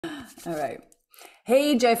All right.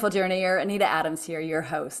 Hey, Joyful Journeyer, Anita Adams here, your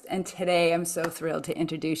host. And today I'm so thrilled to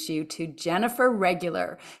introduce you to Jennifer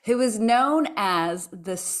Regular, who is known as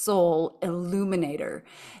the Soul Illuminator.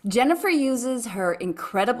 Jennifer uses her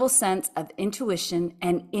incredible sense of intuition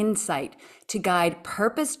and insight to guide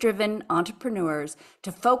purpose driven entrepreneurs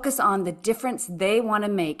to focus on the difference they want to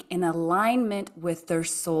make in alignment with their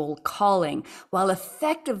soul calling while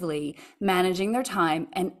effectively managing their time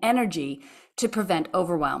and energy to prevent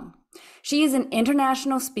overwhelm. She is an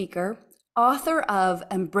international speaker, author of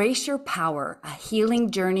Embrace Your Power, a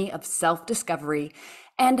healing journey of self discovery,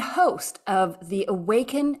 and host of the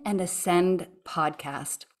Awaken and Ascend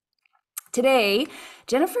podcast. Today,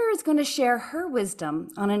 Jennifer is going to share her wisdom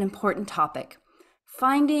on an important topic: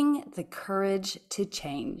 finding the courage to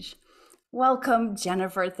change. Welcome,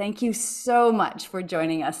 Jennifer. Thank you so much for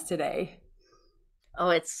joining us today.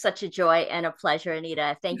 Oh, it's such a joy and a pleasure,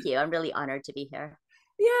 Anita. Thank you. I'm really honored to be here.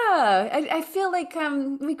 Yeah, I feel like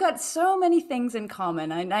we've got so many things in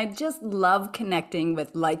common. I just love connecting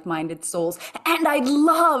with like-minded souls. And I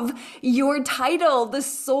love your title, the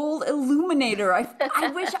Soul Illuminator.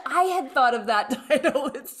 I wish I had thought of that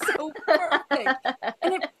title. It's so perfect.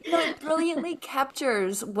 And it brilliantly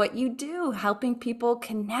captures what you do, helping people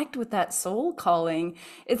connect with that soul calling.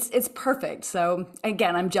 It's perfect. So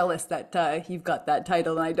again, I'm jealous that you've got that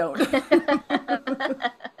title and I don't.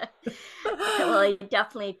 Well, I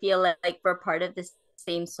definitely feel like we're part of this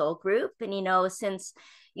same soul group. And, since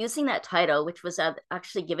using that title, which was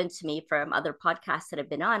actually given to me from other podcasts that I've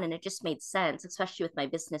been on, and it just made sense, especially with my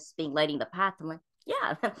business being Lighting the Path. I'm like,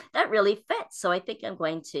 yeah, that really fits. So I think I'm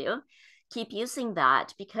going to keep using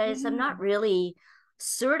that because I'm Yeah. not really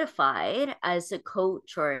certified as a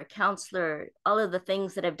coach or a counselor, all of the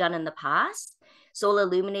things that I've done in the past. Soul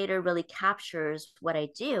Illuminator really captures what I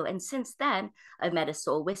do. And since then, I've met a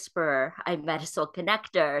soul whisperer, I've met a soul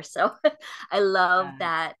connector. So I love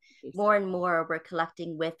that more and more we're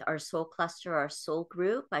collecting with our soul cluster, our soul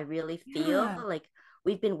group. I really feel Yeah. like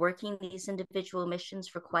we've been working these individual missions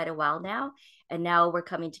for quite a while now. And now we're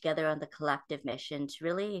coming together on the collective mission to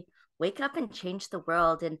really wake up and change the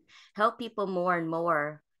world and help people more and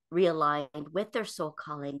more realign with their soul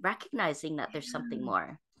calling, recognizing that there's something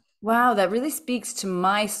more. Wow, that really speaks to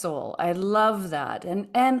my soul. I love that.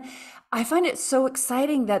 And I find it so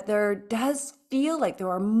exciting that there does feel like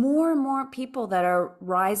there are more and more people that are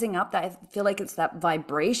rising up, that I feel like it's that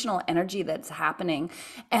vibrational energy that's happening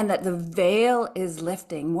and that the veil is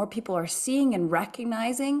lifting. More people are seeing and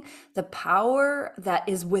recognizing the power that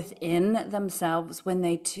is within themselves when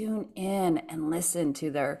they tune in and listen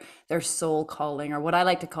to their soul calling, or what I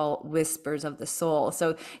like to call whispers of the soul.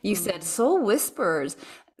 So you said Mm. soul whisperers.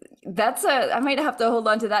 I might have to hold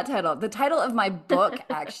on to that title. The title of my book,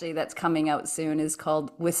 actually, that's coming out soon is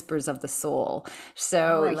called Whispers of the Soul. Oh, I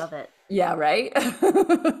So, love it. yeah, right?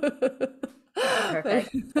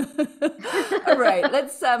 Perfect. All right,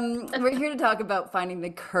 we're here to talk about finding the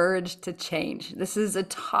courage to change. This is a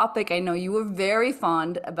topic I know you were very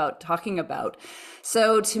fond about talking about.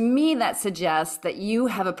 So to me, that suggests that you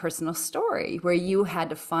have a personal story where you had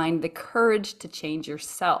to find the courage to change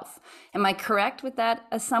yourself. Am I correct with that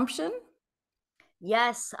assumption?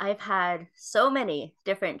 Yes, I've had so many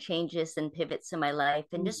different changes and pivots in my life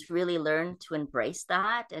and just really learned to embrace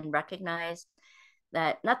that and recognize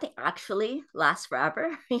that nothing actually lasts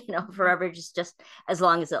forever, forever just as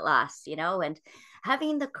long as it lasts, and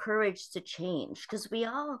having the courage to change because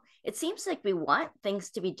it seems like we want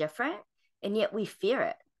things to be different and yet we fear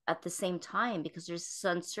it at the same time because there's this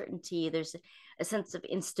uncertainty, there's a sense of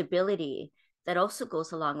instability that also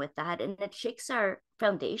goes along with that and it shakes our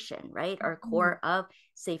foundation, right? Our Mhm. core of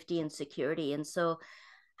safety and security. And so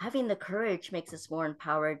having the courage makes us more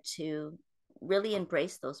empowered to really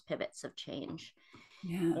embrace those pivots of change.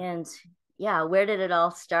 Yeah. And yeah, where did it all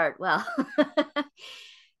start? Well,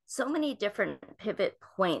 so many different pivot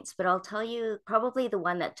points, but I'll tell you probably the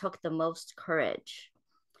one that took the most courage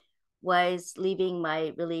was leaving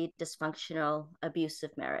my really dysfunctional,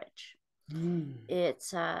 abusive marriage. Mm. It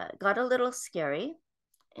got a little scary,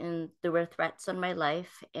 and there were threats on my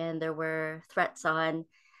life, and there were threats on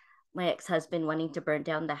my ex husband wanting to burn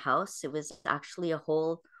down the house. It was actually a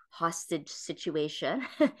whole hostage situation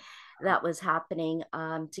that was happening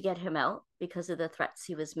to get him out because of the threats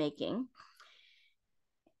he was making.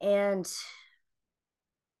 And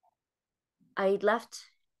I left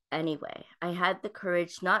anyway. I had the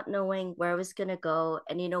courage, not knowing where I was going to go.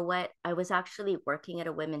 And you know what? I was actually working at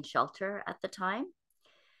a women's shelter at the time.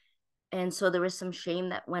 And so there was some shame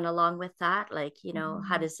that went along with that. Like, how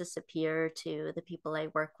Mhm. does this appear to the people I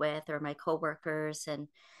work with or my coworkers? And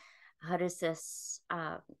how does this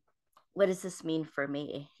what does this mean for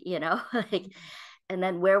me? Like, and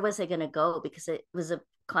then where was I going to go? Because it was a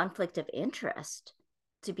conflict of interest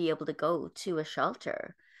to be able to go to a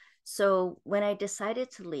shelter. So when I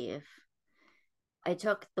decided to leave, I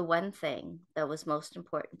took the one thing that was most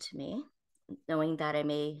important to me, knowing that I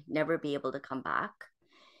may never be able to come back.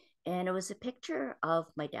 And it was a picture of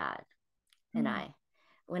my dad and Mm. I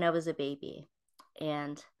when I was a baby.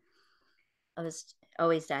 And I was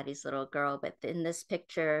always daddy's little girl, but in this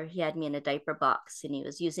picture, he had me in a diaper box and he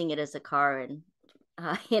was using it as a car and,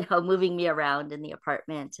 moving me around in the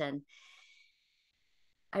apartment. And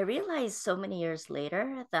I realized so many years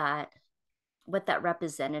later that what that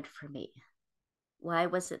represented for me. Why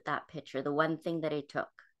was it that picture? The one thing that I took.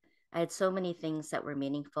 I had so many things that were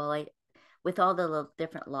meaningful. With all the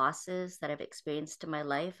different losses that I've experienced in my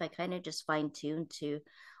life, I kind of just fine tuned to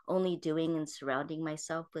only doing and surrounding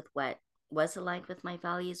myself with what was aligned with my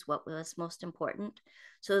values, what was most important.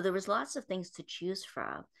 So there was lots of things to choose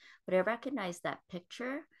from, but I recognized that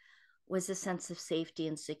picture was a sense of safety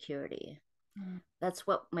and security. Mm. That's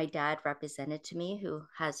what my dad represented to me, who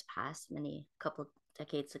has passed many couple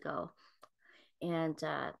decades ago. And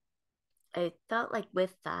I felt like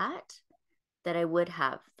with that I would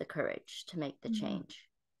have the courage to make the Mm. change,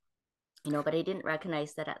 but I didn't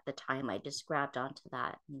recognize that at the time. I just grabbed onto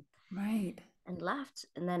that Right. and left.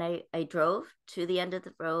 And then I drove to the end of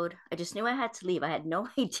the road. I just knew I had to leave. I had no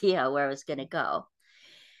idea where I was going to go.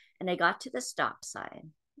 And I got to the stop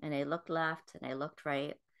sign and I looked left and I looked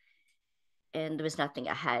right and there was nothing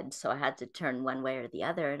ahead. So I had to turn one way or the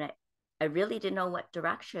other. And I really didn't know what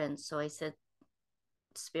direction. So I said,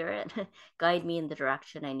 Spirit, guide me in the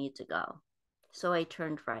direction I need to go. So I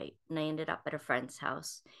turned right and I ended up at a friend's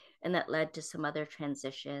house. And that led to some other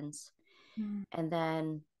transitions. Mm. And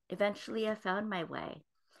then eventually I found my way.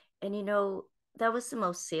 And that was the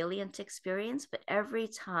most salient experience. But every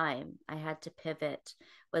time I had to pivot,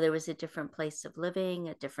 whether it was a different place of living,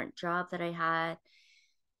 a different job that I had,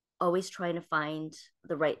 always trying to find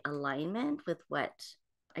the right alignment with what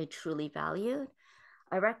I truly valued,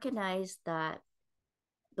 I recognized that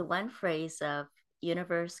the one phrase of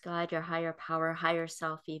universe, God, your higher power, higher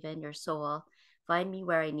self, even your soul, find me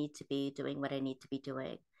where I need to be doing what I need to be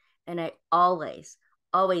doing. And I always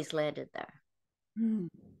landed there. Mm.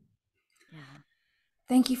 Yeah.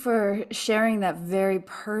 Thank you for sharing that very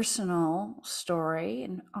personal story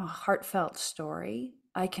and a heartfelt story.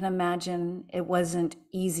 I can imagine it wasn't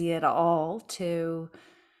easy at all to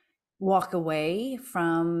walk away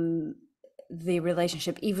from the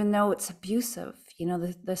relationship, even though it's abusive.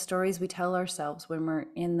 The stories we tell ourselves when we're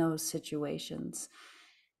in those situations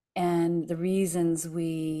and the reasons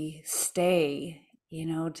we stay,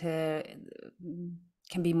 to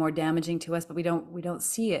can be more damaging to us, but we don't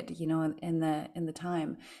see it, in the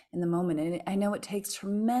time, in the moment. And I know it takes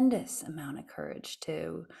tremendous amount of courage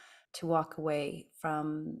to walk away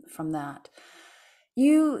from that.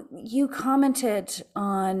 You commented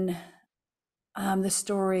on the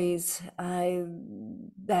stories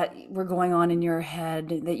that were going on in your head,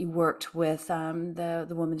 that you worked with the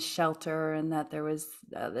women's shelter, and that there was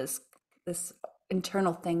this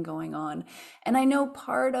internal thing going on. And I know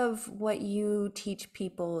part of what you teach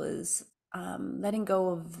people is letting go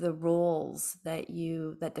of the roles that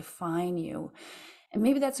define you. And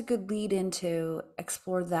maybe that's a good lead into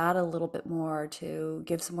explore that a little bit more, to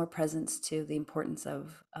give some more presence to the importance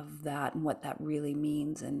of that and what that really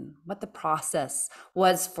means, and what the process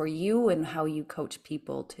was for you and how you coach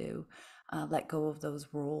people to let go of those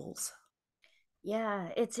roles. Yeah.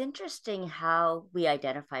 It's interesting how we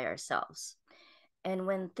identify ourselves. And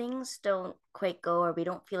when things don't quite go, or we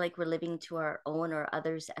don't feel like we're living to our own or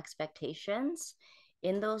others' expectations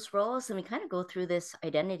in those roles, then we kind of go through this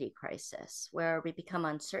identity crisis where we become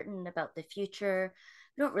uncertain about the future.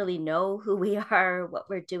 We don't really know who we are, what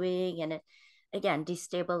we're doing, and it again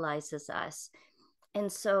destabilizes us.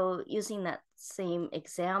 And so, using that same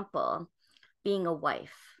example, being a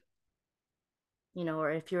wife,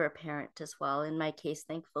 or if you're a parent as well. In my case,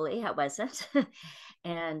 thankfully, I wasn't.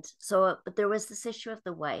 And so, but there was this issue of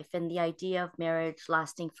the wife and the idea of marriage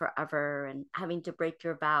lasting forever and having to break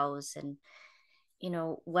your vows and,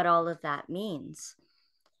 what all of that means.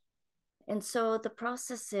 And so the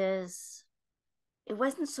process is, it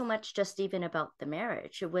wasn't so much just even about the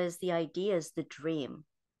marriage, it was the ideas, the dream,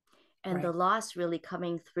 and the Right. loss really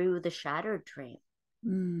coming through the shattered dream,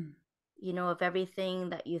 Mm. of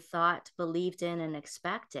everything that you thought, believed in, and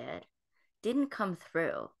expected didn't come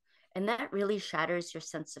through. And that really shatters your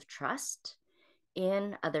sense of trust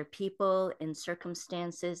in other people, in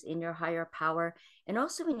circumstances, in your higher power, and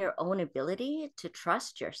also in your own ability to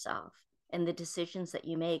trust yourself and the decisions that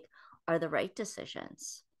you make are the right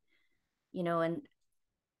decisions. And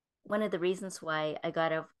one of the reasons why I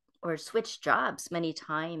got a or switched jobs many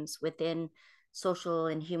times within social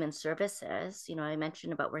and human services. I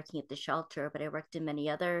mentioned about working at the shelter, but I worked in many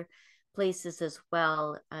other places as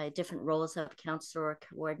well, different roles of counselor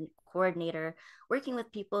or coordinator, working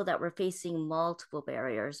with people that were facing multiple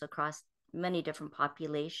barriers across many different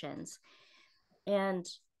populations. And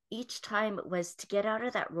each time it was to get out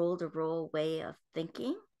of that role to role way of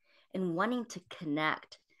thinking and wanting to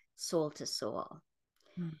connect soul to soul.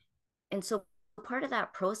 Mm. And so part of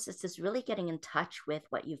that process is really getting in touch with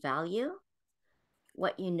what you value,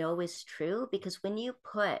 what you know is true, because when you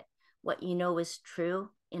put what you know is true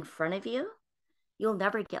in front of you, you'll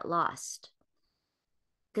never get lost,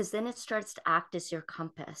 because then it starts to act as your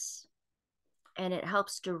compass and it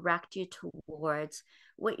helps direct you towards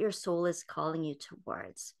what your soul is calling you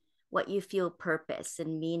towards, what you feel purpose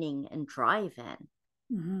and meaning and drive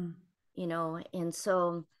in. Mm-hmm. And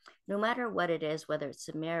so no matter what it is, whether it's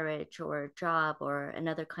a marriage or a job or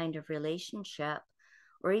another kind of relationship,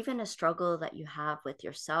 or even a struggle that you have with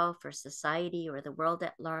yourself or society or the world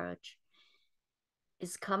at large,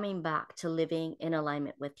 is coming back to living in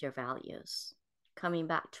alignment with your values, coming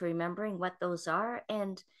back to remembering what those are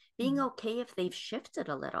and being okay if they've shifted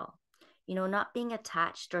a little, not being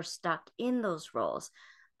attached or stuck in those roles.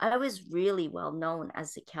 I was really well known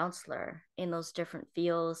as a counselor in those different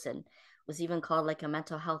fields and was even called like a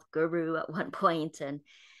mental health guru at one point. And,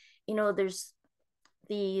 there's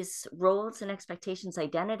these roles and expectations,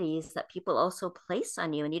 identities that people also place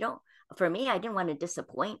on you. And for me, I didn't want to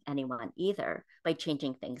disappoint anyone either by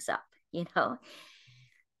changing things up.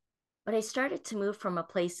 But I started to move from a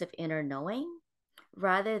place of inner knowing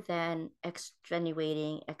rather than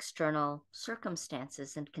extenuating external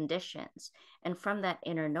circumstances and conditions. And from that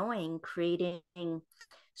inner knowing, creating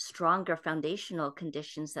stronger foundational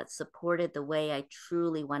conditions that supported the way I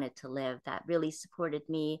truly wanted to live, that really supported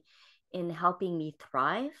me in helping me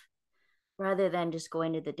thrive rather than just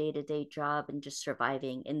going to the day-to-day job and just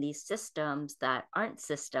surviving in these systems that aren't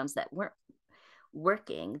systems, that weren't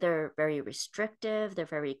working. They're very restrictive, they're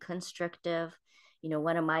very constrictive.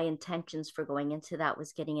 One of my intentions for going into that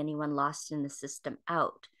was getting anyone lost in the system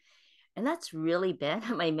out. And that's really been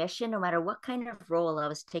my mission, no matter what kind of role I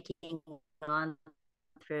was taking on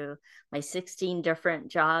through my 16 different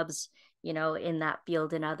jobs, in that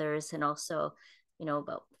field and others, and also,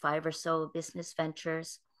 about 5 or so business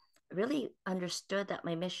ventures. I really understood that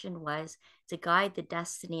my mission was to guide the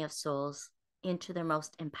destiny of souls into their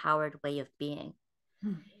most empowered way of being.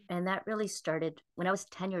 Mm. And that really started when I was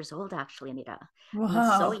 10 years old, actually, Anita. I mean,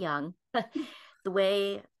 so Wow. young. The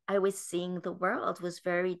way I was seeing the world was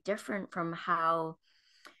very different from how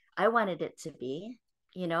I wanted it to be,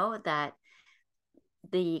 that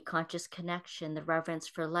the conscious connection, the reverence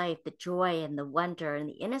for life, the joy and the wonder and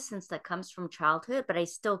the innocence that comes from childhood, but I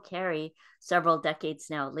still carry several decades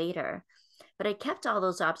now later. But I kept all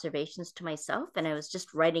those observations to myself and I was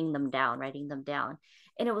just writing them down, writing them down.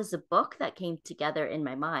 And it was a book that came together in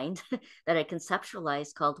my mind that I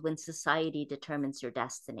conceptualized called When Society Determines Your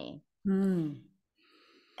Destiny. Mm.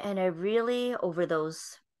 And I really, over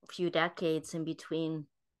those few decades in between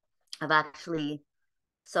of actually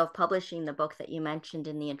self-publishing the book that you mentioned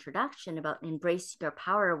in the introduction about embracing your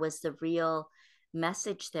power, was the real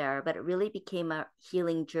message there. But it really became a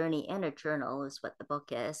healing journey and a journal, is what the book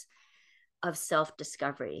is, of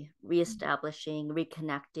self-discovery, reestablishing,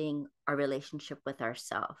 reconnecting our relationship with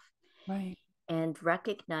ourself, Right. and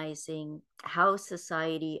recognizing how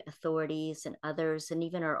society, authorities, and others, and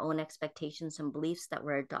even our own expectations and beliefs that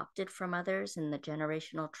were adopted from others in the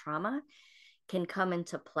generational trauma, can come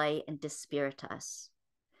into play and dispirit us.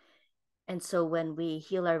 And so when we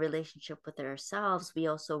heal our relationship with ourselves, we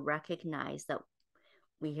also recognize that,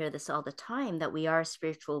 we hear this all the time, that we are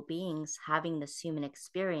spiritual beings having this human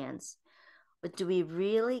experience. But do we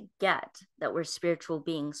really get that we're spiritual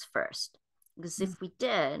beings first? Because Mm. if we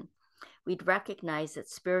did, we'd recognize that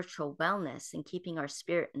spiritual wellness and keeping our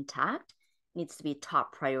spirit intact needs to be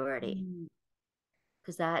top priority, Mm.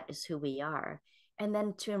 because that is who we are. And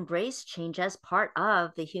then to embrace change as part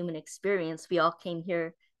of the human experience we all came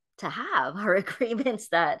here to have, our agreements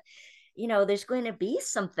that, there's going to be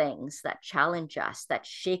some things that challenge us, that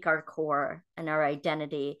shake our core and our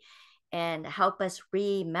identity, and help us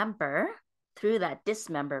remember through that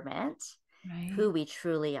dismemberment Right. who we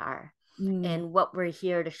truly are Mm. and what we're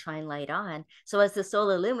here to shine light on. So, as the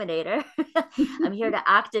soul illuminator, I'm here to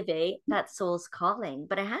activate that soul's calling,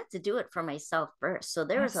 but I had to do it for myself first. So,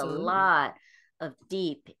 there was a Absolutely. lot of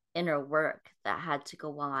deep inner work that had to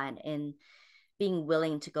go on in being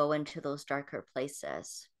willing to go into those darker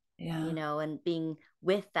places. Yeah. and being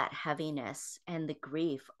with that heaviness and the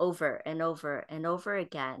grief over and over and over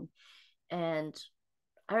again. And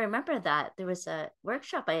I remember that there was a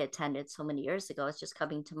workshop I attended so many years ago, it's just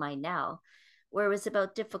coming to mind now, where it was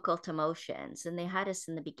about difficult emotions. And they had us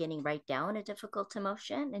in the beginning write down a difficult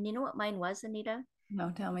emotion. And you know what mine was, Anita?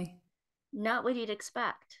 No, tell me. Not what you'd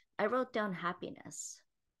expect. I wrote down happiness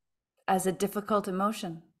As a difficult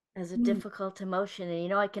emotion. as a Mm. difficult emotion.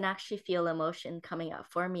 And I can actually feel emotion coming up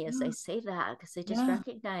for me as I Yeah. say that, because I just Yeah.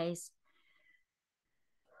 recognize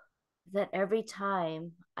that every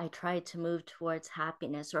time I tried to move towards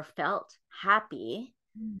happiness or felt happy,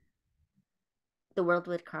 Mm. the world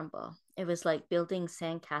would crumble. It was like building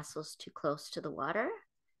sandcastles too close to the water.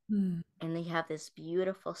 Mm. And you have this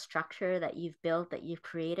beautiful structure that you've built, that you've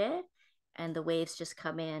created, and the waves just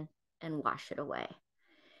come in and wash it away.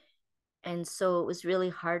 And so it was really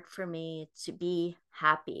hard for me to be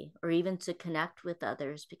happy or even to connect with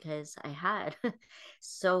others, because I had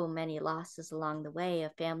so many losses along the way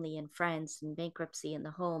of family and friends and bankruptcy in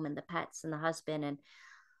the home and the pets and the husband, and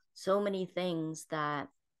so many things that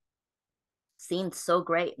seemed so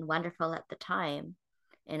great and wonderful at the time.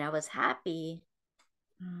 And I was happy,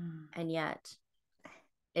 Mm. and yet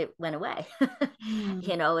it went away.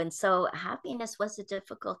 Mm. And so happiness was a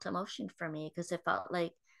difficult emotion for me, because it felt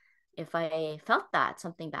like if I felt that,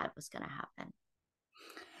 something bad was going to happen.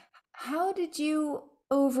 How did you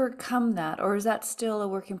overcome that, or is that still a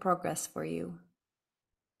work in progress for you?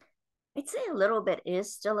 I'd say a little bit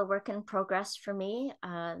is still a work in progress for me.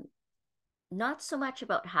 Not so much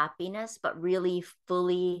about happiness, but really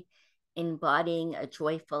fully embodying a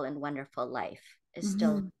joyful and wonderful life is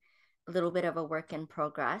still Hmm. a little bit of a work in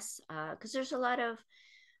progress, because there's a lot of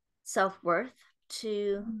self worth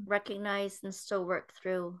to recognize and still work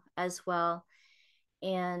through as well.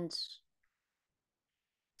 And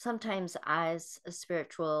sometimes as a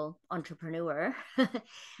spiritual entrepreneur, Yeah.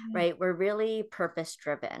 right, we're really purpose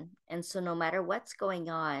driven. And so no matter what's going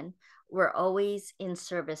on, we're always in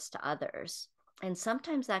service to others. And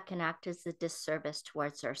sometimes that can act as a disservice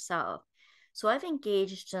towards ourselves. So I've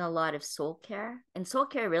engaged in a lot of soul care, and soul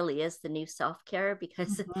care really is the new self care,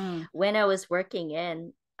 because Mhm. when I was working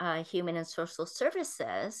in human and social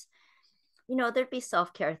services, there'd be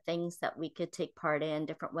self care things that we could take part in,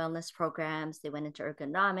 different wellness programs. They went into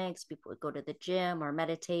ergonomics, people would go to the gym or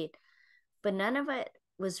meditate, but none of it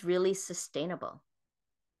was really sustainable.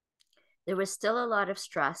 There was still a lot of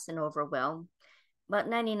stress and overwhelm. About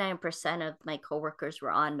 99% of my coworkers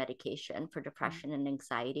were on medication for depression and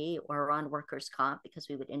anxiety, or on workers' comp because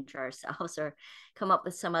we would injure ourselves or come up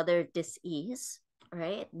with some other dis-ease,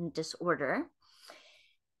 right? And disorder.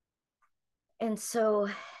 And so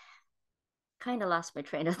kind of lost my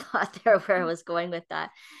train of thought there where I was going with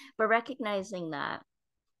that. But recognizing that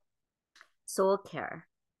soul care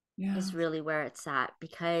Yeah. is really where it's at,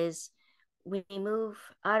 because when we move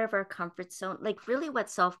out of our comfort zone, like really what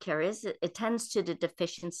self care is, it tends to the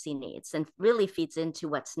deficiency needs and really feeds into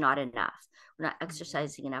what's not enough. We're not Mhm.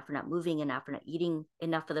 exercising enough, we're not moving enough, we're not eating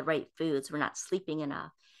enough of the right foods, we're not sleeping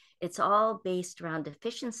enough. It's all based around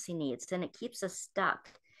deficiency needs, and it keeps us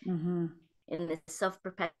stuck Mhm. in this self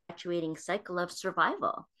perpetuating cycle of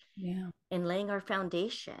survival Yeah. and laying our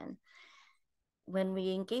foundation. When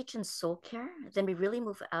we engage in soul care, then we really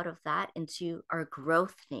move out of that into our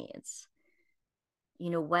growth needs.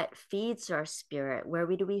 What feeds our spirit? Where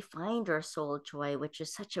do we find our soul joy, which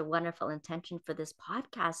is such a wonderful intention for this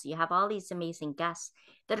podcast? You have all these amazing guests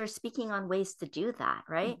that are speaking on ways to do that,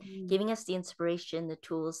 right? Mhm. Giving us the inspiration, the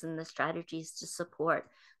tools, and the strategies to support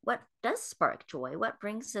what does spark joy, what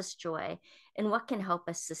brings us joy, and what can help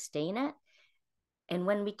us sustain it. And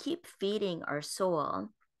when we keep feeding our soul,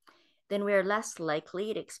 then we're less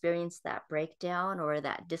likely to experience that breakdown or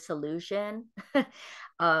that disillusion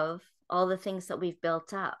of all the things that we've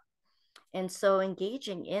built up. And so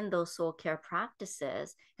engaging in those soul care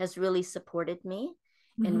practices has really supported me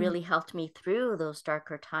and Mhm. really helped me through those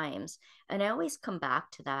darker times. And I always come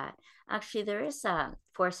back to that. Actually, there is a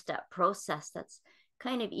 4-step process that's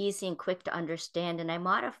kind of easy and quick to understand. And I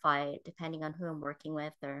modify it depending on who I'm working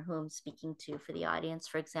with or who I'm speaking to for the audience,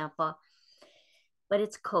 for example. But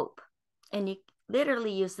it's COPE. And you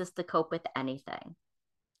literally use this to cope with anything.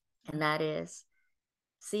 And that is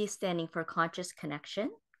C standing for conscious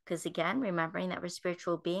connection. Because again, remembering that we're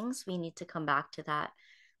spiritual beings, we need to come back to that.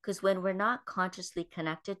 Because when we're not consciously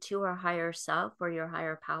connected to our higher self or your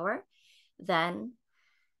higher power, then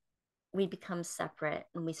we become separate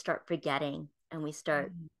and we start forgetting and we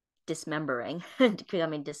start Mhm. dismembering and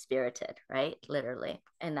becoming dispirited, right? Literally.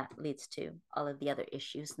 And that leads to all of the other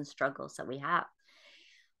issues and struggles that we have.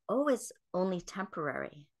 Oh, it's only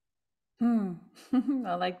temporary. Hmm.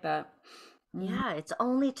 I like that. Mhm. Yeah, it's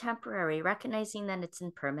only temporary, recognizing that it's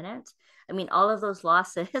impermanent. I mean, all of those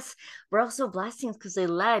losses were also blessings because they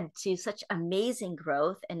led to such amazing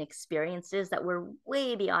growth and experiences that were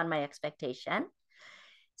way beyond my expectation.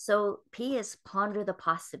 So, P is ponder the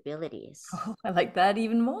possibilities. Oh, I like that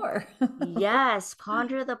even more. Yes,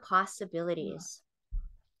 ponder the possibilities.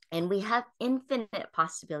 And we have infinite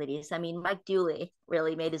possibilities. I mean, Mike Dooley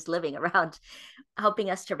really made his living around helping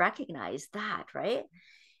us to recognize that, right?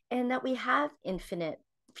 And that we have infinite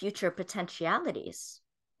future potentialities.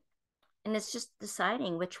 And it's just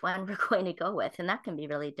deciding which one we're going to go with. And that can be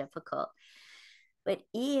really difficult. But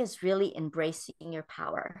E is really embracing your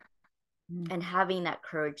power and having that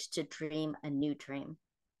courage to dream a new dream.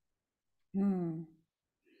 Mm.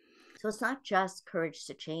 So it's not just courage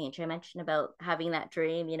to change. I mentioned about having that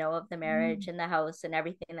dream, of the marriage Mm. and the house and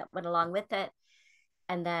everything that went along with it.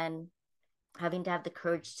 And then having to have the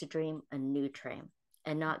courage to dream a new dream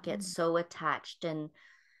and not get Mm. so attached and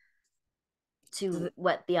to Th-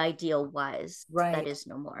 what the ideal was that Right. is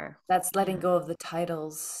no more. That's letting Yeah, go of the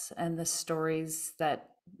titles and the stories that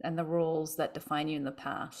and the roles that define you in the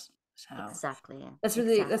past. So exactly. that's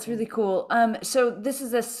Exactly. really cool. So this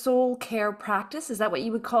is a soul care practice. Is that what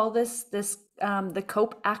you would call this? The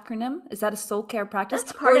COPE acronym? Is that a soul care practice,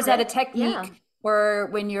 That's or part is of that a it. Yeah. technique where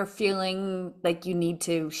when you're feeling like you need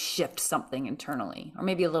to shift something internally, or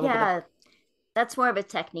maybe a little bit of Yeah. That's more of a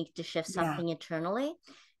technique to shift yeah. something internally.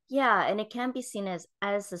 Yeah, and it can be seen as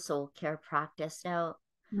a soul care practice. Now,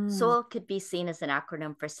 Mm. soul could be seen as an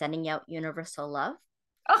acronym for sending out universal love.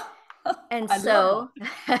 Oh, And I love so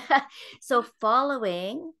that. so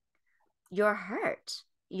following your heart,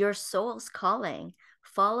 your soul's calling,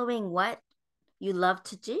 following what you love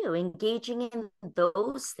to do, engaging in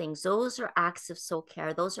those things. Those are acts of soul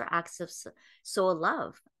care. Those are acts of soul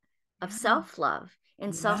love, of Yeah. self love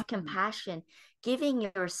and Yeah. self compassion, giving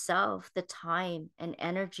yourself the time and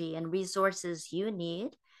energy and resources you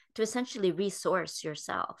need to essentially resource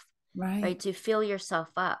yourself, right? Right. To fill yourself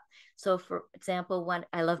up. So, for example, when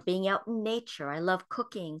I love being out in nature, I love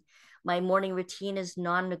cooking. My morning routine is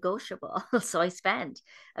non negotiable. So I spend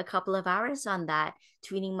a couple of hours on that,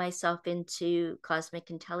 tuning myself into cosmic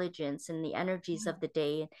intelligence and the energies of the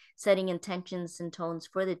day, setting intentions and tones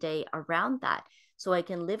for the day around that so I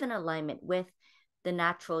can live in alignment with the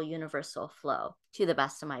natural universal flow to the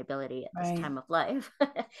best of my ability at this Right. time of life.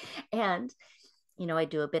 And, I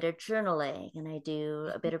do a bit of journaling and I do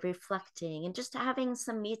a bit of reflecting and just having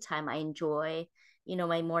some me time. I enjoy,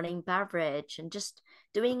 my morning beverage and just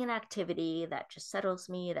doing an activity that just settles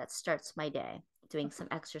me, that starts my day, doing some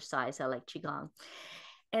exercise. I like Qigong.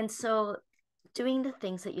 And so doing the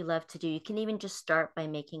things that you love to do, you can even just start by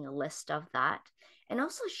making a list of that and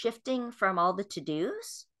also shifting from all the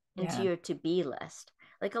to-dos into Yeah. your to-be list.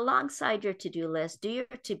 Like alongside your to-do list, do your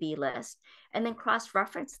to-be list and then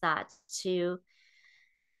cross-reference that to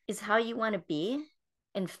is how you want to be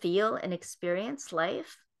and feel and experience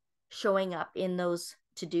life showing up in those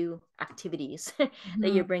to-do activities that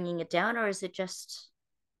Mhm. you're bringing it down, or is it just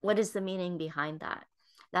what is the meaning behind that?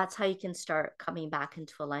 That's how you can start coming back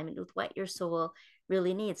into alignment with what your soul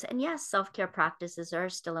really needs. And yes, self-care practices are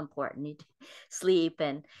still important. Sleep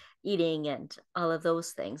and eating and all of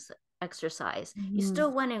those things, exercise, you Mhm.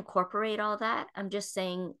 still want to incorporate all that. I'm just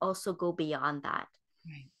saying also go beyond that,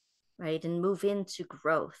 Right. right? And move into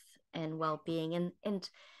growth and well-being and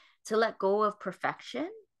to let go of perfection,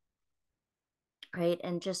 right?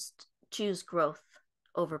 And just choose growth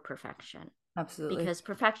over perfection, Absolutely. because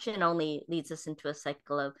perfection only leads us into a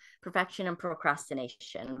cycle of perfection and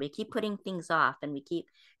procrastination. We keep putting things off and we keep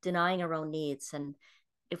denying our own needs. And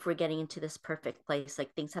if we're getting into this perfect place,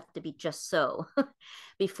 like things have to be just so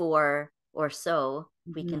before or so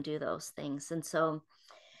we Mhm. can do those things. And so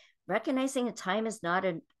recognizing that time is not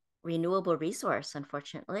a renewable resource,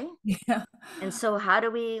 unfortunately. Yeah. And so, how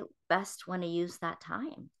do we best want to use that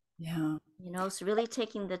time? Yeah. So really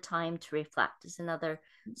taking the time to reflect is another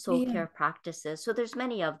soul Yeah. care practices. So there's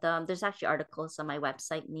many of them. There's actually articles on my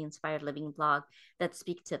website and the Inspired Living blog that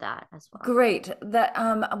speak to that as well. Great. That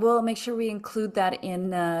we'll make sure we include that in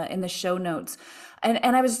the show notes.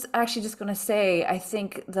 And I was actually just going to say, I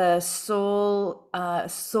think the soul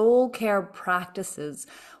care practices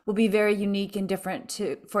will be very unique and different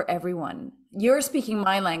to for everyone. You're speaking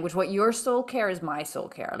my language. What your soul care is my soul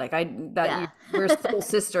care. Like I that you Yeah. we're soul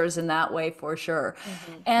sisters in that way for sure.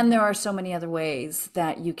 Hmm. And there are so many other ways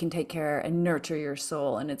that you can take care and nurture your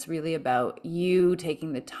soul. And it's really about you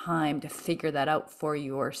taking the time to figure that out for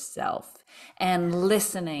yourself. and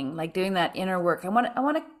listening, like doing that inner work. I want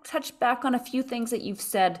to touch back on a few things that you've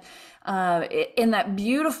said in that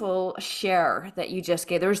beautiful share that you just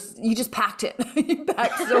gave. You just packed it. You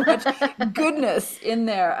packed so much goodness in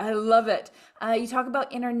there. I love it. You talk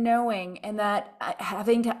about inner knowing and that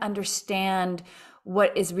having to understand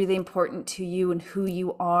what is really important to you and who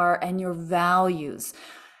you are and your values.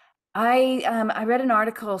 I read an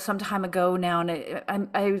article some time ago now, and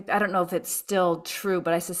I don't know if it's still true,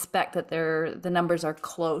 but I suspect that the numbers are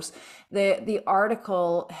close. The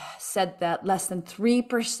article said that less than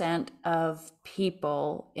 3% of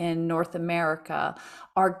people in North America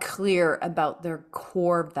are clear about their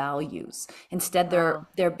core values. Instead, Wow.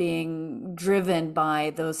 they're being driven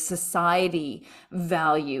by those society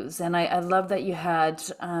values. And I love that you had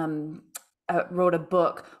wrote a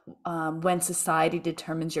book, When Society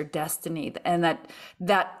Determines Your Destiny, and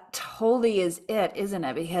that totally is it, isn't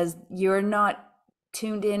it? Because you're not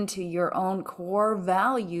tuned into your own core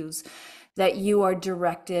values, that you are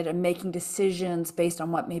directed and making decisions based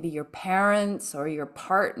on what maybe your parents or your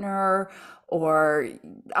partner or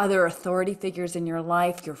other authority figures in your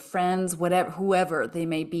life, your friends, whatever, whoever they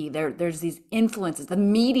may be. There's these influences, the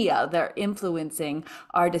media, they're influencing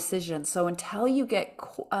our decisions. So until you get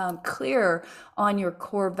clear on your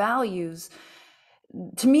core values,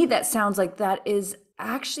 to me, that sounds like that is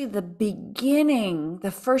actually the beginning,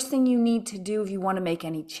 the first thing you need to do if you want to make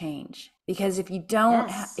any change. Because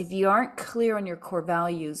Yes. if you aren't clear on your core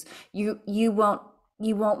values, you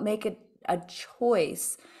won't make a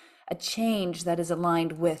choice, a change that is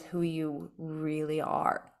aligned with who you really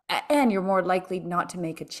are. And you're more likely not to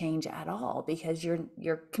make a change at all because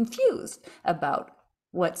you're confused about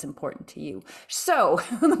what's important to you. So,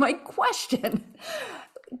 my question,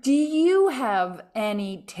 do you have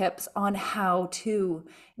any tips on how to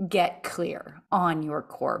get clear on your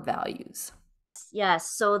core values?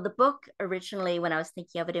 Yes. So the book originally, when I was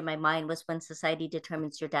thinking of it in my mind, was When Society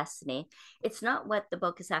Determines Your Destiny. It's not what the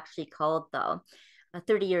book is actually called, though.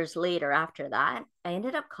 30 years later, after that, I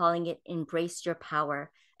ended up calling it Embrace Your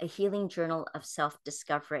Power, a healing journal of self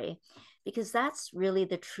discovery, because that's really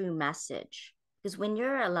the true message. Because when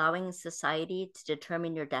you're allowing society to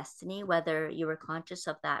determine your destiny, whether you were conscious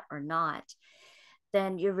of that or not,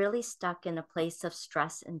 then you're really stuck in a place of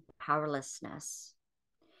stress and powerlessness.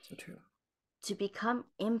 So true. To become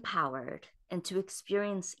empowered and to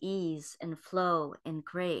experience ease and flow and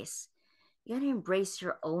grace, you got to embrace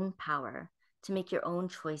your own power to make your own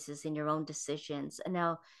choices and your own decisions. And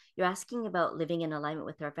now you're asking about living in alignment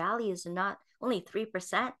with our values, and not only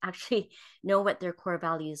 3% actually know what their core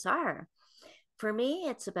values are. For me,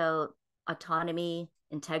 it's about autonomy,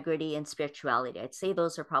 integrity, and spirituality. I'd say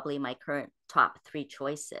those are probably my current top three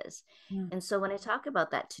choices. Mm. And so when I talk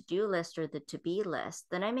about that to do list or the to be list,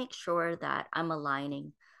 then I make sure that I'm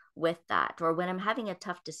aligning with that. Or when I'm having a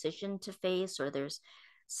tough decision to face, or there's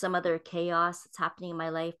some other chaos that's happening in my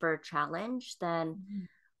life or a challenge, then Mhm.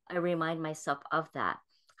 I remind myself of that.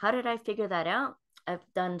 How did I figure that out? I've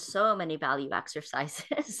done so many value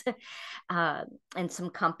exercises uh, and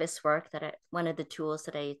some compass work one of the tools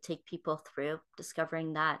that I take people through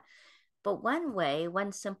discovering that. But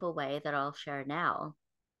one simple way that I'll share now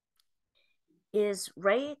is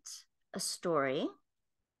write a story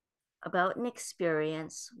about an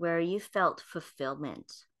experience where you felt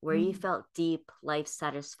fulfillment, where you Mm. felt deep life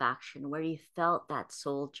satisfaction, where you felt that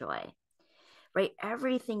soul joy. Write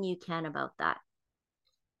everything you can about that.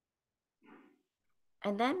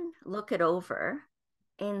 And then look it over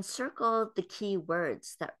and circle the key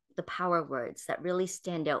words, that the power words that really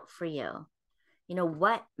stand out for you. You know,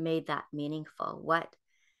 what made that meaningful? What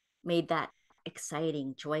made that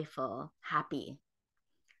exciting, joyful, happy?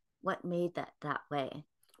 What made that way?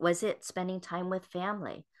 Was it spending time with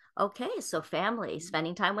family? Okay, so family,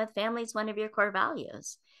 spending time with family is one of your core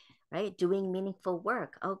values, right? Doing meaningful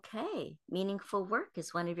work. Okay, meaningful work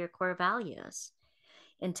is one of your core values.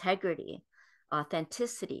 Integrity,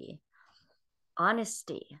 authenticity,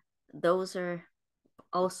 honesty. Those are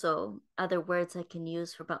also other words I can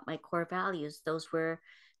use for about my core values. Those were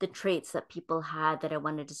the traits that people had that I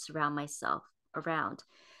wanted to surround myself around.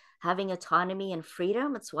 Having autonomy and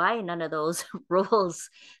freedom, it's why none of those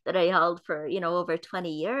roles that I held for, over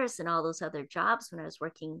 20 years and all those other jobs when I was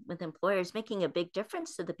working with employers, making a big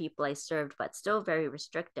difference to the people I served, but still very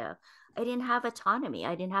restrictive. I didn't have autonomy.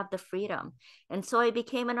 I didn't have the freedom. And so I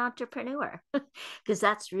became an entrepreneur because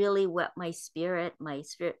that's really what my spirit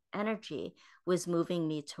energy was moving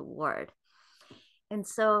me toward. And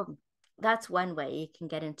so that's one way you can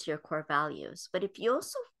get into your core values. But if you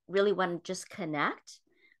also really want to just connect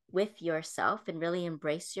with yourself and really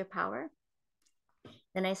embrace your power,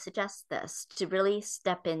 then I suggest this to really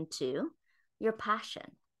step into your passion.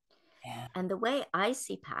 Yeah. And the way I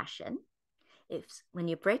see passion is when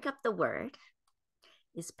you break up the word,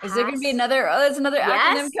 is Is there going to be pass. another? Oh, there's another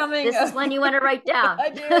acronym Yes, coming. this is one Okay. you want to write down. I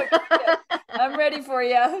do. Okay, good. I'm ready for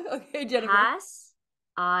you. Okay, Jennifer. Pass,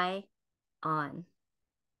 I, on.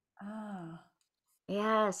 Ah,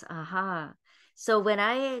 Yes, So when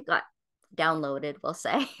I got downloaded, we'll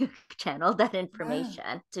say, channeled that yeah.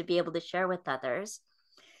 information to be able to share with others,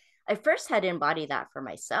 I first had to embody that for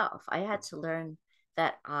myself. I had to learn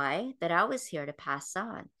that I was here to pass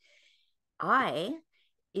on. I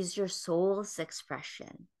is your soul's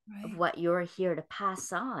expression of Right. what you're here to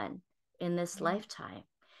pass on in this Right. lifetime.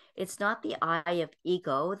 It's not the I of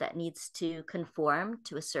ego that needs to conform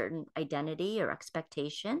to a certain identity or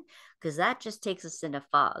expectation, because that just takes us in a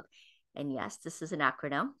fog. And yes, this is an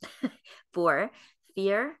acronym for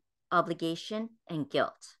fear, obligation, and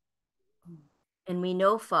guilt. And we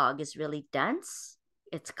know fog is really dense,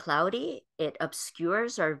 it's cloudy, it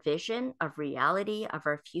obscures our vision of reality, of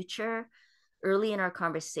our future. Early in our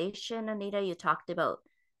conversation, Anita, you talked about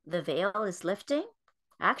the veil is lifting.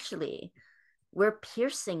 Actually, we're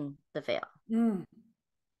piercing the veil. Mm.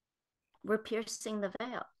 We're piercing the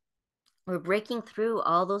veil. We're breaking through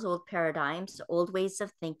all those old paradigms, old ways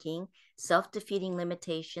of thinking, self defeating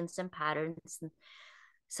limitations and patterns, and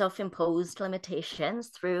self imposed limitations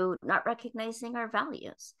through not recognizing our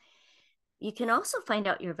values. You can also find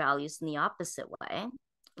out your values in the opposite way,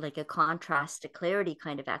 like a contrast to clarity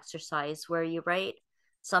kind of exercise where you write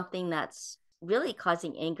something that's really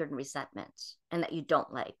causing anger and resentment and that you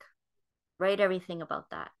don't like. Write everything about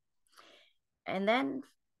that. And then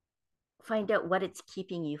find out what it's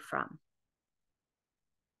keeping you from.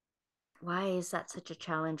 Why is that such a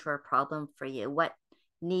challenge or a problem for you? What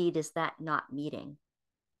need is that not meeting?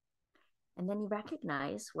 And then you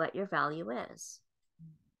recognize what your value is.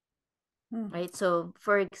 Mm. Right. So,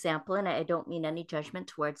 for example, and I don't mean any judgment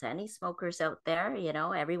towards any smokers out there,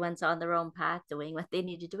 everyone's on their own path doing what they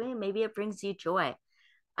need to do. And maybe it brings you joy.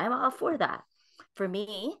 I'm all for that. For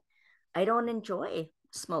me, I don't enjoy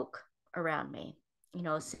smoke around me,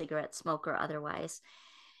 cigarette smoke or otherwise.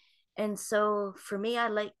 And so for me, I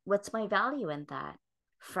like what's my value in that?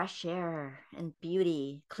 Fresh air and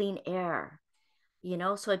beauty, clean air.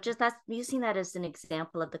 So that's using that as an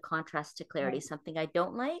example of the contrast to clarity, Right. something I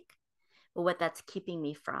don't like, or what that's keeping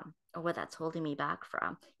me from, or what that's holding me back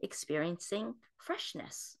from experiencing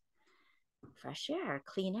freshness, fresh air,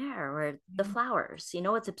 clean air, or the Yeah. flowers.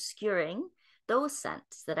 It's obscuring those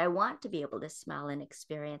scents that I want to be able to smell and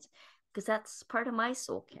experience because that's part of my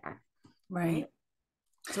soul care, right? Right.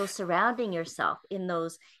 So surrounding yourself in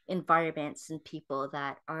those environments and people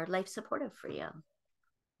that are life supportive for you.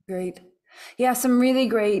 Great. Yeah, some really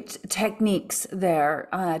great techniques there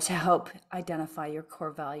to help identify your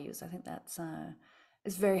core values. I think that's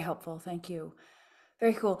is very helpful. Thank you.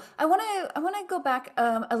 Very cool. I want to go back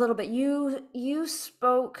a little bit. You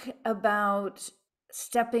spoke about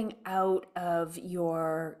stepping out of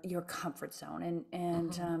your comfort zone,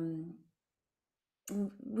 and Mhm.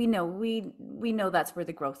 we know that's where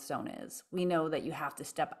the growth zone is. We know that you have to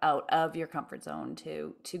step out of your comfort zone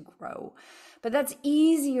to grow, but that's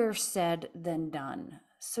easier said than done.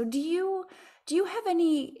 So do you have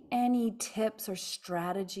any tips or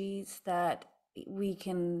strategies that we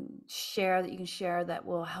can share that you can share that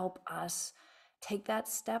will help us take that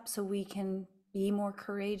step so we can be more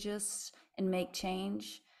courageous and make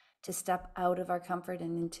change to step out of our comfort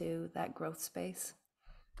and into that growth space?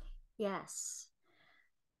 Yes.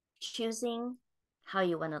 Choosing how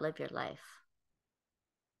you want to live your life.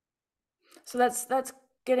 So that's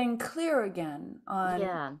getting clear again on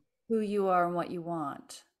Yeah. who you are and what you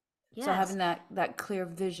want. So Yes. having that clear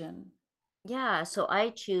vision. Yeah. So I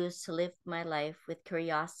choose to live my life with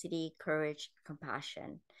curiosity, courage,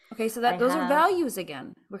 compassion. Okay, so I that those are have values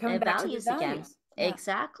again. We're coming back to the values again. values. Yeah.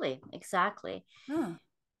 Exactly. Exactly. Huh.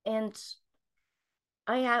 And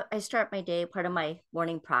I start my day. Part of my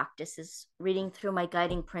morning practice is reading through my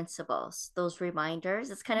guiding principles, those reminders.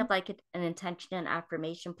 It's kind of like an intention and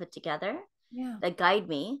affirmation put together Yeah. that guide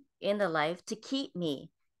me in the life to keep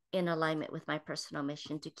me in alignment with my personal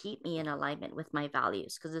mission, to keep me in alignment with my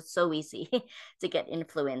values, because it's so easy to get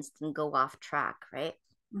influenced and go off track, right?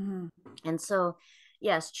 Hmm. And so,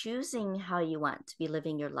 yes, choosing how you want to be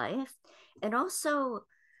living your life, and also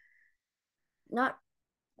not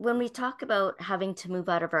when we talk about having to move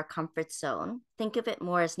out of our comfort zone, think of it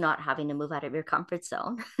more as not having to move out of your comfort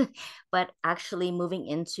zone, but actually moving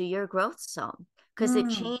into your growth zone because it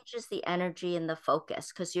Mm. changes the energy and the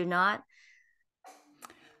focus because you're not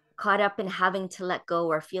caught up in having to let go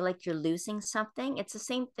or feel like you're losing something. It's the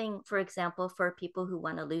same thing, for example, for people who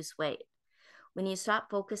want to lose weight. When you stop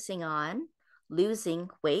focusing on losing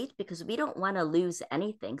weight because we don't want to lose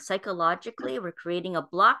anything. Psychologically, we're creating a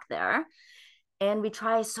block there, and we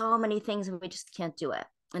try so many things and we just can't do it.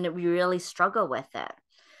 And we really struggle with it.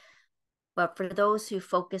 But for those who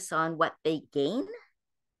focus on what they gain,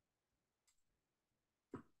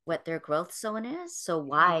 what their growth zone is, so Yeah,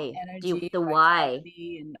 why do you, energy, the why,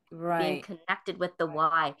 vitality, and being right. connected with the Right.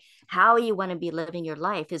 why, how you want to be living your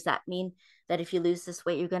life. Does that mean that if you lose this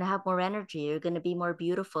weight, you're going to have more energy, you're going to be more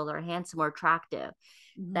beautiful or handsome or attractive,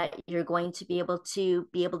 Mhm. that you're going to be able to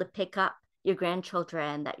pick up your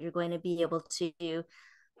grandchildren, that you're going to be able to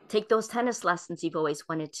take those tennis lessons you've always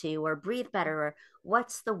wanted to, or breathe better, or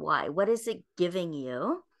what's the why, what is it giving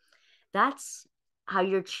you? That's how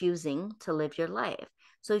you're choosing to live your life.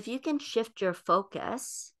 So if you can shift your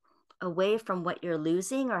focus away from what you're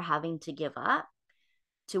losing or having to give up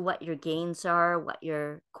to what your gains are, what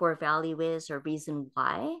your core value is, or reason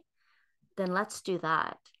why, then let's do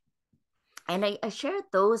that. And I shared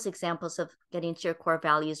those examples of getting to your core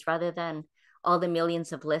values rather than all the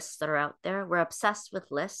millions of lists that are out there. We're obsessed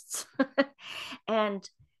with lists and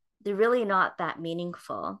they're really not that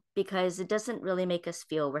meaningful because it doesn't really make us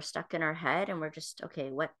feel, we're stuck in our head and we're just,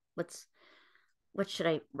 okay, what should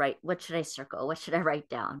I write? What should I circle? What should I write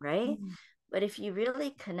down? Right. Mhm. But if you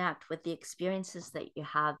really connect with the experiences that you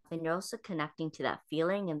have, then you're also connecting to that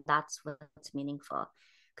feeling. And that's what's meaningful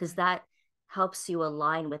because that helps you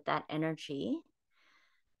align with that energy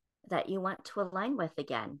that you want to align with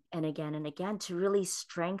again and again and again to really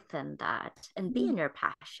strengthen that and be Mm. in your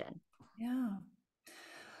passion. Yeah.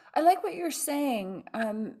 I like what you're saying.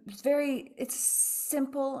 It's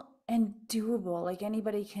simple and doable. Like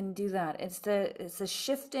anybody can do that. It's the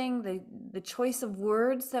shifting, the choice of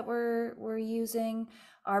words that we're using,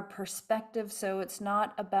 our perspective. So it's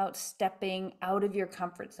not about stepping out of your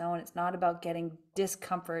comfort zone. It's not about getting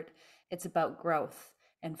discomfort. It's about growth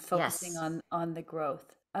and focusing Yes, on the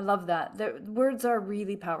growth. I love that. The words are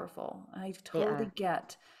really powerful. I they totally are.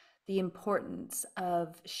 get the importance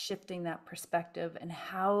of shifting that perspective and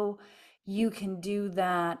how you can do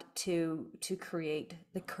that to create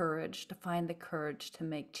the courage, to find the courage to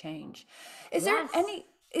make change. Is there Yes. any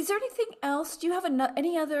is there anything else? Do you have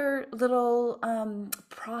any other little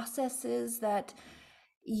processes that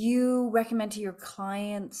you recommend to your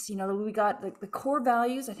clients? You know, we got the core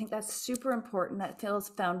values. I think that's super important. That feels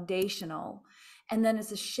foundational. And then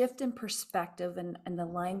it's a shift in perspective and the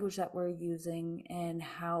language that we're using and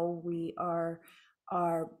how we are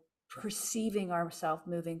perceiving ourselves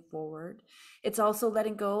moving forward. It's also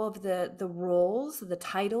letting go of the roles, the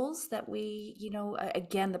titles that we,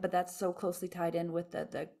 again, but that's so closely tied in with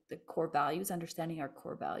the core values, understanding our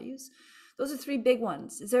core values. Those are three big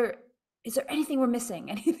ones. Is there anything we're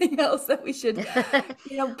missing? Anything else that we should,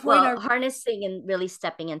 point Well, our harnessing and really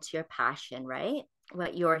stepping into your passion, right?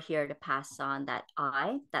 What you're here to pass on,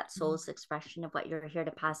 that soul's expression of what you're here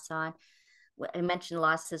to pass on. I mentioned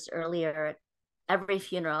losses earlier. Every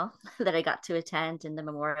funeral that I got to attend in the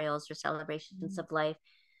memorials or celebrations Mhm. of life,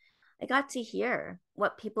 I got to hear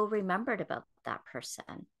what people remembered about that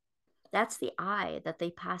person. That's the I that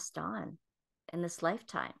they passed on in this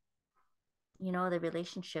lifetime. The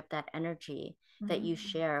relationship, that energy that you Mhm.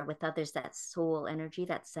 share with others, that soul energy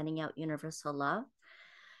that's sending out universal love.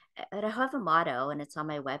 And I have a motto, and it's on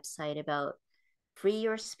my website about free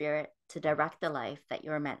your spirit to direct the life that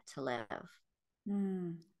you're meant to live.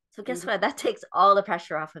 Mm, So, guess what? beautiful. That takes all the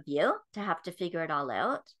pressure off of you to have to figure it all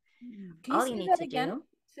out. Can you All you say need that to again? do,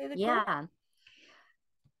 Say the quote? yeah,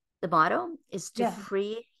 the motto is to Yeah.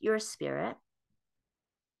 free your spirit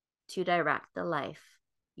to direct the life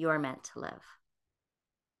you're meant to live.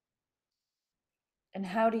 And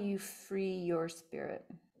how do you free your spirit?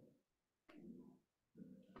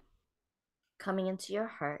 Coming into your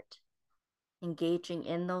heart, engaging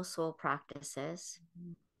in those soul practices,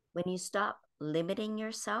 Mhm. when you stop limiting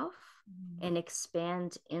yourself Mhm. and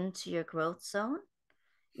expand into your growth zone,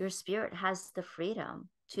 your spirit has the freedom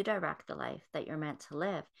to direct the life that you're meant to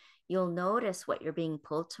live. You'll notice what you're being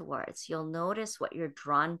pulled towards. You'll notice what you're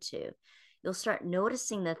drawn to. You'll start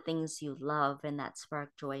noticing the things you love and that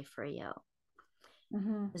spark joy for you.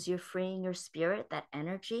 Mhm. As you're freeing your spirit, that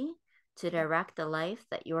energy to direct the life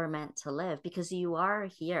that you're meant to live, because you are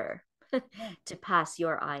here Yeah. to pass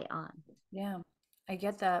your eye on. Yeah, I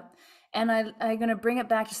get that. And I'm going to bring it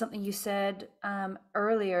back to something you said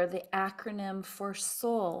earlier, the acronym for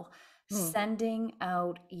SOUL, Hmm. sending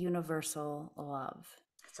out universal love.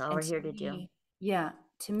 That's all And we're to here to do. me, yeah,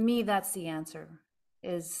 to me, that's the answer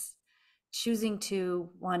is choosing to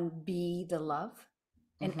one, be the love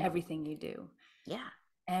in Mm-hmm. everything you do. Yeah.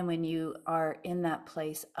 And when you are in that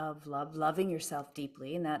place of love, loving yourself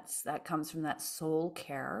deeply, and that comes from that soul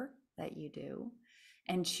care that you do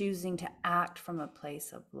and choosing to act from a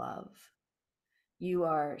place of love. You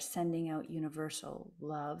are sending out universal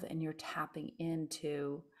love and you're tapping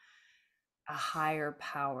into a higher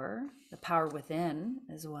power, the power within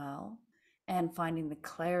as well, and finding the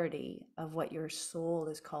clarity of what your soul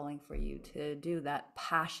is calling for you to do, that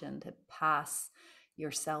passion to pass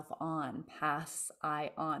yourself on, pass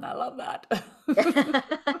I on. I love that.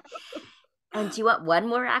 And do you want one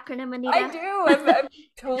more acronym, I Anita? do. I'm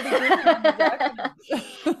totally grooving on these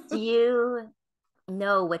Do acronyms. you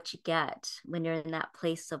know what you get when you're in that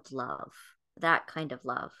place of love? That kind of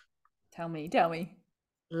love. Tell me, tell me.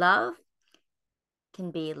 Love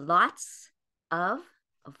can be lots of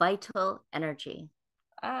vital energy.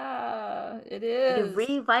 It You is.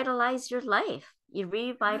 revitalize your life. You Yeah,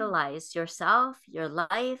 revitalize yourself, your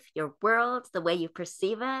life, your world, the way you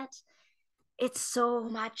perceive it. It's so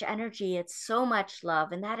much energy, it's so much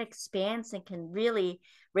love, and that expands and can really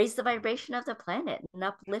raise the vibration of the planet and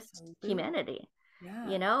uplift absolutely. humanity, Yeah.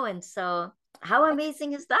 you know? And so, how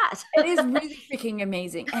amazing is that? It is really freaking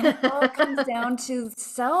amazing. And it all comes down to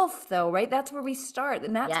self though, right? That's where we start.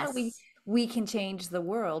 And that's how we Yes, we can change the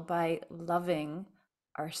world by loving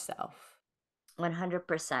ourselves.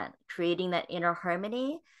 100%. Creating that inner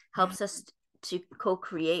harmony Yeah. helps us to co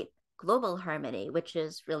create global harmony, which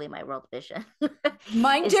is really my world vision.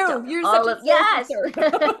 Mine Is to too. You're such all a of, soul yes. sister.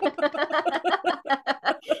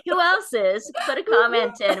 Who else is? Put a Woo,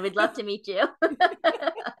 comment in. We'd love to meet you.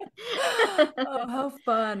 oh, how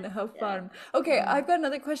fun. How Yeah. fun. Okay, Mm. I've got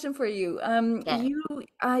another question for you. Okay.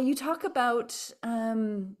 You talk about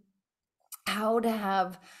how to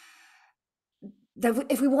have that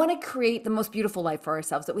if we want to create the most beautiful life for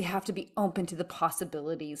ourselves, that we have to be open to the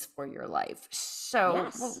possibilities for your life. So,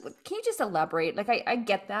 Yes. can you just elaborate? Like, I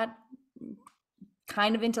get that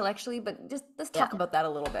kind of intellectually, but just let's Yeah. talk about that a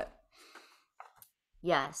little bit.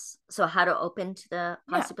 Yes. So, how to open to the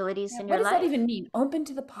Yeah. possibilities Yeah. in What your does that even life? mean? Open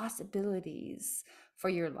to the possibilities for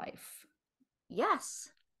your life.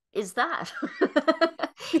 Yes, is that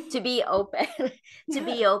to be open, to Yeah.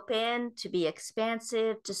 be open, to be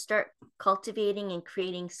expansive, to start cultivating and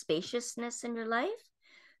creating spaciousness in your life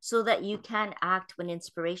so that you can act when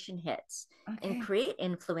inspiration hits and Okay. create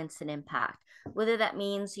influence and impact. Whether that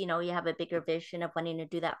means, you know, you have a bigger vision of wanting to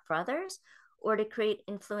do that for others or to create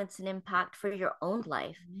influence and impact for your own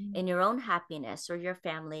life, Mm. in your own happiness or your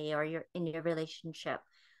family or your in your relationship,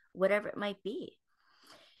 whatever it might be.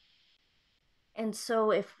 And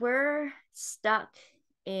so if we're stuck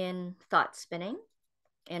in thought spinning,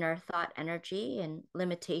 in our thought energy and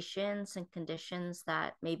limitations and conditions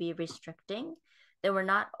that may be restricting, then we're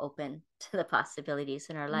not open to the possibilities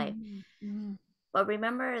in our life. Mm. Mm. But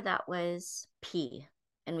remember that was P.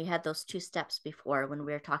 And we had those two steps before when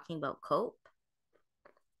we were talking about cope.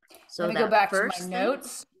 Let So me go that back to my first thing,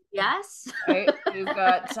 notes. yes. Right. We've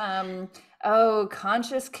got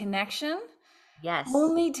conscious connection, Yes.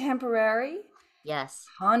 only temporary. Yes.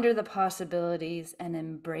 Ponder the possibilities and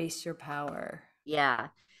embrace your power. Yeah.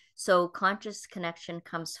 So conscious connection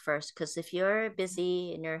comes first because if you're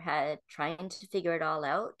busy in your head trying to figure it all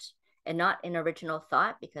out and not in original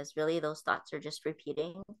thought, because really those thoughts are just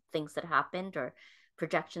repeating things that happened or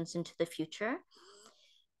projections into the future,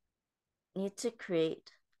 you need to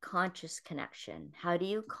create conscious connection. How do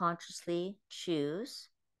you consciously choose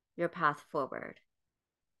your path forward?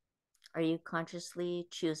 Are you consciously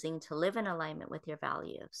choosing to live in alignment with your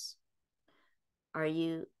values? Are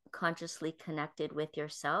you consciously connected with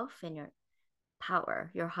yourself and your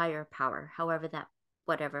power, your higher power, however that,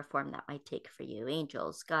 whatever form that might take for you,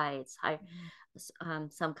 angels, guides,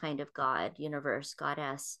 some kind of God, universe,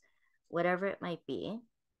 goddess, whatever it might be.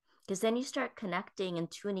 Because then you start connecting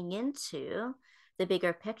and tuning into the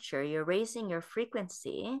bigger picture. You're raising your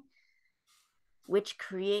frequency, which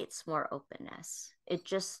creates more openness. It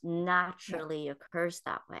just Yeah. naturally occurs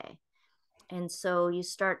that way. And so you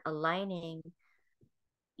start aligning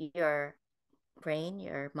your brain,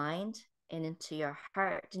 your mind, and into your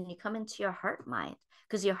heart. And you come into your heart mind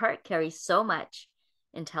because your heart carries so much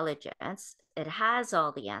intelligence. It has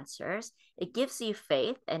all the answers. It gives you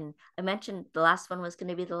faith. And I mentioned the last one was going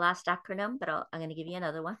to be the last acronym, but I'm going to give you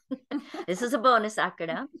another one. This is a bonus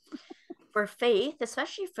acronym for faith,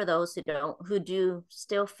 especially for those who do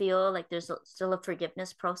still feel like still a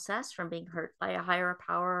forgiveness process from being hurt by a higher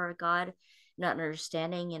power or God, not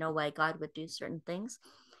understanding, why God would do certain things.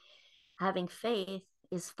 Having faith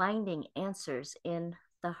is finding answers in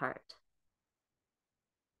the heart.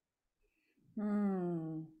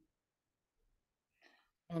 Hmm.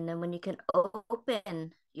 And then when you can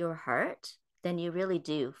open your heart, then you really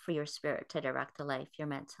do for your spirit to direct the life you're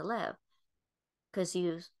meant to live. Because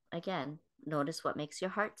again, Notice what makes your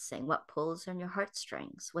heart sing, what pulls on your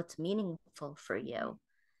heartstrings, what's meaningful for you,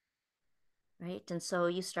 right? And so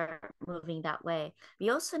you start moving that way.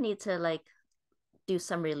 You also need to like do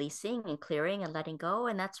some releasing and clearing and letting go.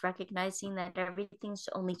 And that's recognizing that everything's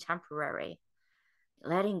only temporary,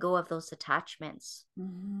 letting go of those attachments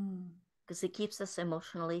Mm-hmm. because it keeps us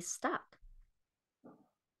emotionally stuck.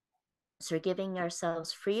 So we're giving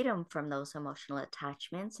ourselves freedom from those emotional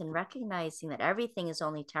attachments and recognizing that everything is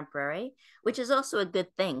only temporary, which is also a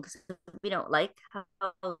good thing because if we don't like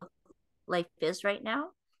how life is right now,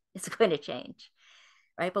 it's going to change,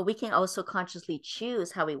 right? But we can also consciously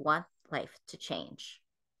choose how we want life to change.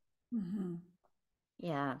 Mm-hmm.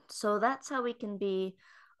 Yeah. So that's how we can be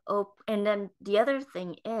open. And then the other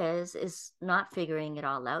thing is not figuring it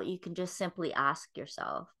all out. You can just simply ask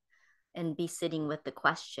yourself and be sitting with the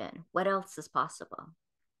question, what else is possible?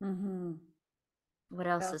 Mm-hmm. What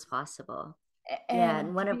else is Yes. possible? Yeah. And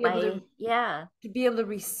And one of my, yeah, to be able to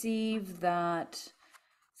receive that,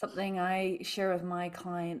 something I share with my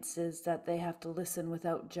clients is that they have to listen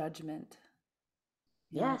without judgment.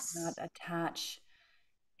 Like not yes. attach,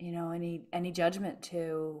 any judgment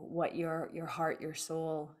to what your heart, your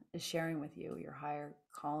soul is sharing with you, your higher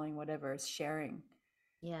calling, whatever is sharing.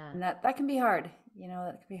 Yeah. And that can be hard.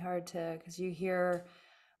 That can be hard to, because you hear,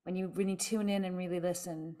 when you tune in and really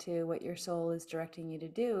listen to what your soul is directing you to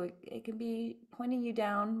do, it can be pointing you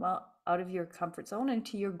down, well, out of your comfort zone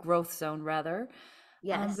into your growth zone rather.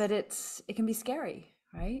 Yes. But it can be scary,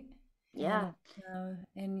 right? And Yeah.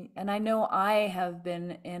 and I know I have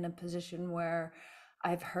been in a position where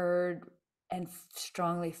I've heard and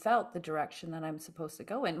strongly felt the direction that I'm supposed to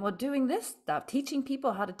go in. Well, doing this stuff, teaching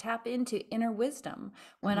people how to tap into inner wisdom.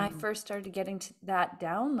 When I Mm-hmm. first started getting to that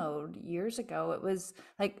download years ago, it was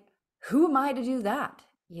like, who am I to do that?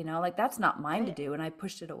 Like that's not mine to Right. do. And I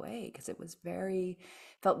pushed it away because it was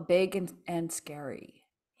felt big and scary,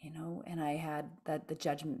 and I had the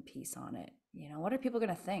judgment piece on it. What are people going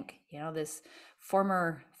to think? This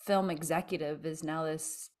former film executive is now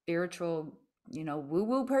this spiritual, woo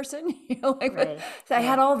woo person. Right. So I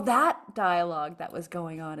had Yeah. all of that dialogue that was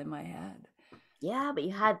going on in my head. Yeah. But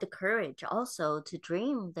you had the courage also to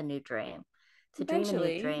dream the new dream, to dream a new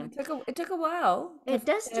Eventually, dream. it took a while It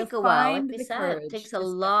does to take a while. Like find we the said, it courage takes a to step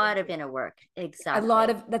lot into of it. inner work. A lot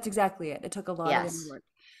Exactly. of That's exactly it. It took a lot of inner Yes. work,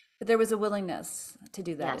 but there was a willingness to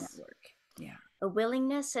do that inner Yes. work. Yeah. A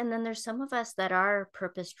willingness. And then there's some of us that are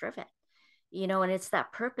purpose driven, and it's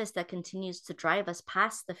that purpose that continues to drive us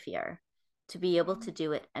past the fear to be able to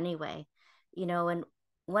do it anyway. And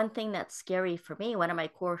one thing that's scary for me, one of my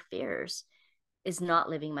core fears is not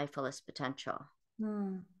living my fullest potential.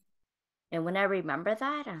 Hmm. And when I remember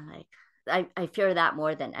that, I'm like, I fear that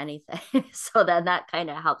more than anything. So then that kind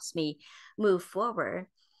of helps me move forward.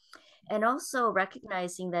 And also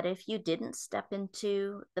recognizing that if you didn't step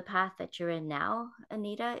into the path that you're in now,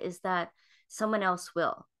 Anita, is that someone else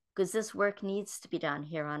will. Because this work needs to be done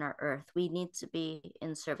here on our earth. We need to be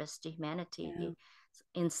in service to Yeah. humanity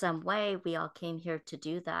in some way. We all came here to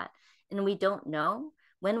do that. And we don't know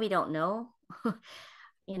when we don't know,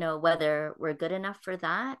 whether we're good enough for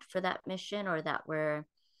that mission, or that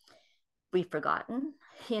we've forgotten,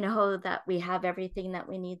 that we have everything that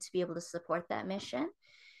we need to be able to support that mission,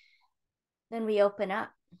 then we open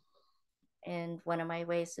up. And one of my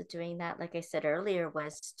ways of doing that, like I said earlier,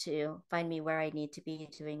 was to find me where I need to be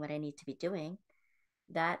doing what I need to be doing.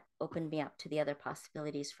 That opened me up to the other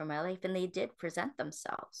possibilities for my life, and they did present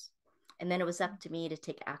themselves. And then it was up to me to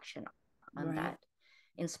take action on Right. that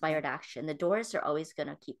Yeah. inspired action. The doors are always going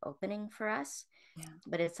to keep opening for us, Yeah.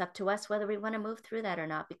 but it's up to us whether we want to move through that or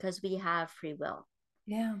not, because we have free will,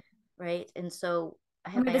 Yeah. right? And so I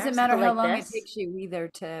I have mean, my it doesn't arms matter out how like long it this. takes you either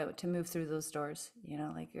to move through those doors,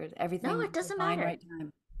 like No, everything it doesn't divine matter. right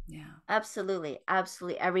time. Yeah. Absolutely.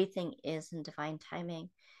 Absolutely. Everything is in divine timing.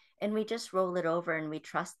 And we just roll it over and we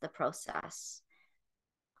trust the process.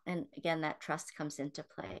 And again, that trust comes into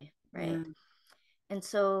play, Yeah. right? And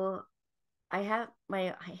so I have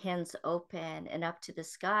my hands open and up to the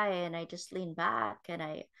sky, and I just lean back and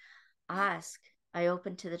I ask, I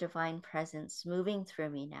open to the divine presence moving through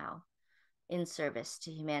me now in service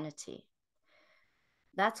to humanity.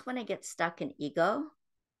 That's when I get stuck in ego,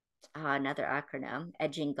 another acronym,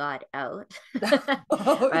 edging God out,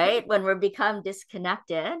 Oh, right? When we become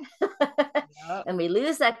disconnected yeah. and we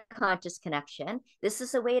lose that conscious connection, this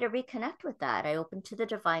is a way to reconnect with that. I open to the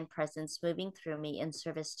divine presence moving through me in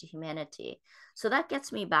service to humanity. So that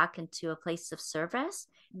gets me back into a place of service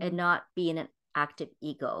and Mm. not being an active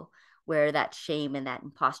ego where that shame and that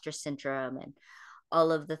imposter syndrome and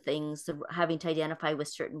all of the things, having to identify with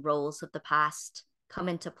certain roles of the past come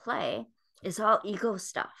into play, is all ego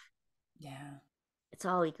stuff. Yeah. It's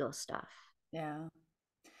all ego stuff. Yeah.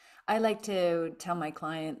 I like to tell my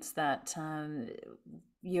clients that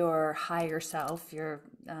your higher self, your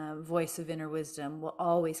voice of inner wisdom, will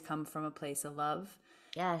always come from a place of love,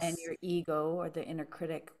 and Yes. your ego or the inner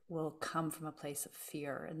critic will come from a place of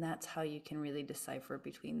fear. And that's how you can really decipher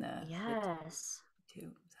between the Yes.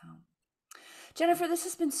 two. So. Jennifer, this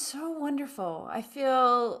has been so wonderful. I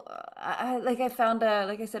feel like I found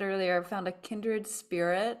like I said earlier, I found a kindred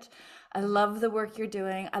spirit. I love the work you're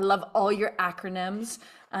doing. I love all your acronyms.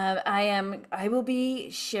 I will be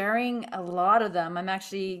sharing a lot of them. I'm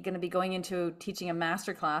actually going to be going into teaching a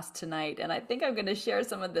master class tonight, and I think I'm going to share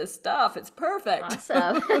some of this stuff. It's perfect.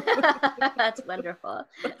 Awesome. That's wonderful.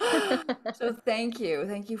 So thank you.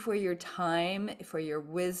 Thank you for your time, for your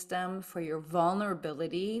wisdom, for your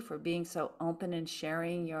vulnerability, for being so open and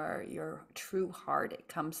sharing your true heart. It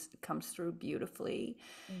comes through beautifully.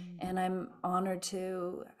 Mm. And I'm honored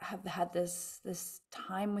to have had this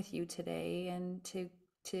time with you today and to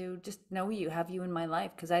just know you, have you in my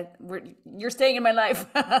life, because you're staying in my life.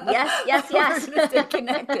 Yes, yes, We're yes. gonna stay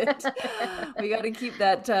connected. We got to keep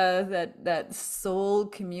that soul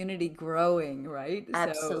community growing, right? So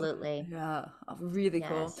Absolutely. yeah, really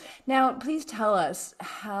cool. Yes. Now, please tell us,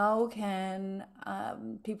 how can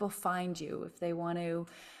people find you if they want to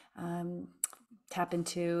um, tap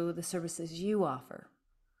into the services you offer?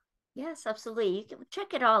 Yes, absolutely. You can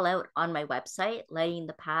check it all out on my website,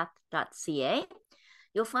 lightingthepath.ca.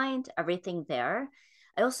 You'll find everything there.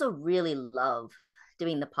 I also really love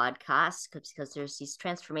doing the podcast because there's these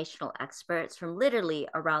transformational experts from literally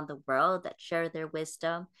around the world that share their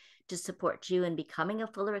wisdom to support you in becoming a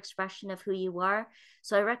fuller expression of who you are.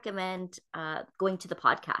 So I recommend going to the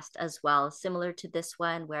podcast as well, similar to this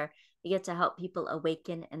one, where you get to help people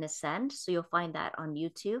awaken and ascend. So you'll find that on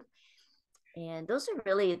YouTube. And those are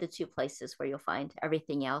really the two places where you'll find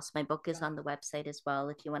everything else. My book is on the website as well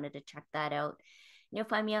if you wanted to check that out. And you'll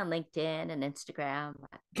find me on LinkedIn and Instagram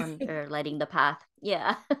under Lighting the Path.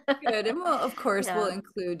 Yeah. Good. And we'll, of course, we'll Yeah,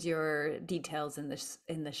 include your details in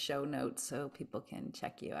the show notes so people can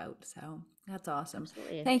check you out. So that's awesome.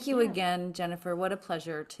 absolutely. Thank you Yeah. again, Jennifer. What a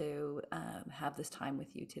pleasure to have this time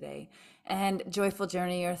with you today. And Joyful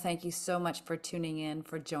Journeyer, thank you so much for tuning in,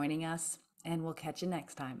 for joining us, and we'll catch you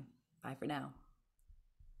next time. Bye for now.